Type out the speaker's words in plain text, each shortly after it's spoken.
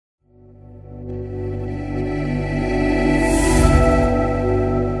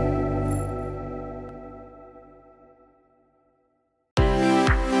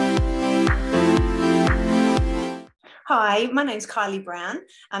Hi, my name's Kylie Brown.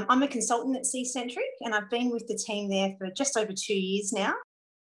 I'm a consultant at Ccentric and I've been with the team there for just over 2 years now.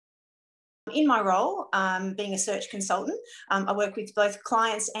 In my role, being a search consultant, I work with both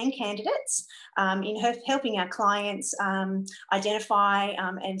clients and candidates in helping our clients identify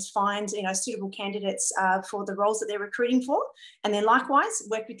and find suitable candidates for the roles that they're recruiting for, and then likewise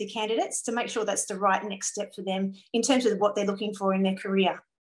work with the candidates to make sure that's the right next step for them in terms of what they're looking for in their career.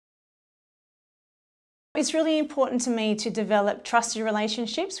 It's really important to me to develop trusted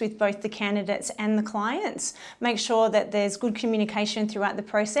relationships with both the candidates and the clients. Make sure that there's good communication throughout the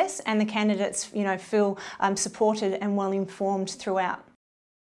process and the candidates feel supported and well informed throughout.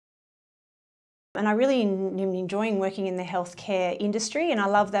 And I really am enjoying working in the healthcare industry, and I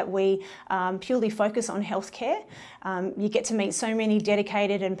love that we purely focus on healthcare. You get to meet so many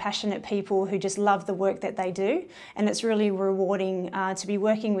dedicated and passionate people who just love the work that they do, and it's really rewarding to be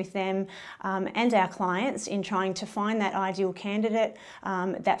working with them and our clients in trying to find that ideal candidate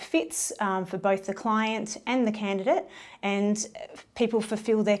that fits for both the client and the candidate, and people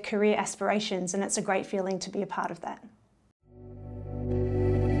fulfil their career aspirations, and it's a great feeling to be a part of that.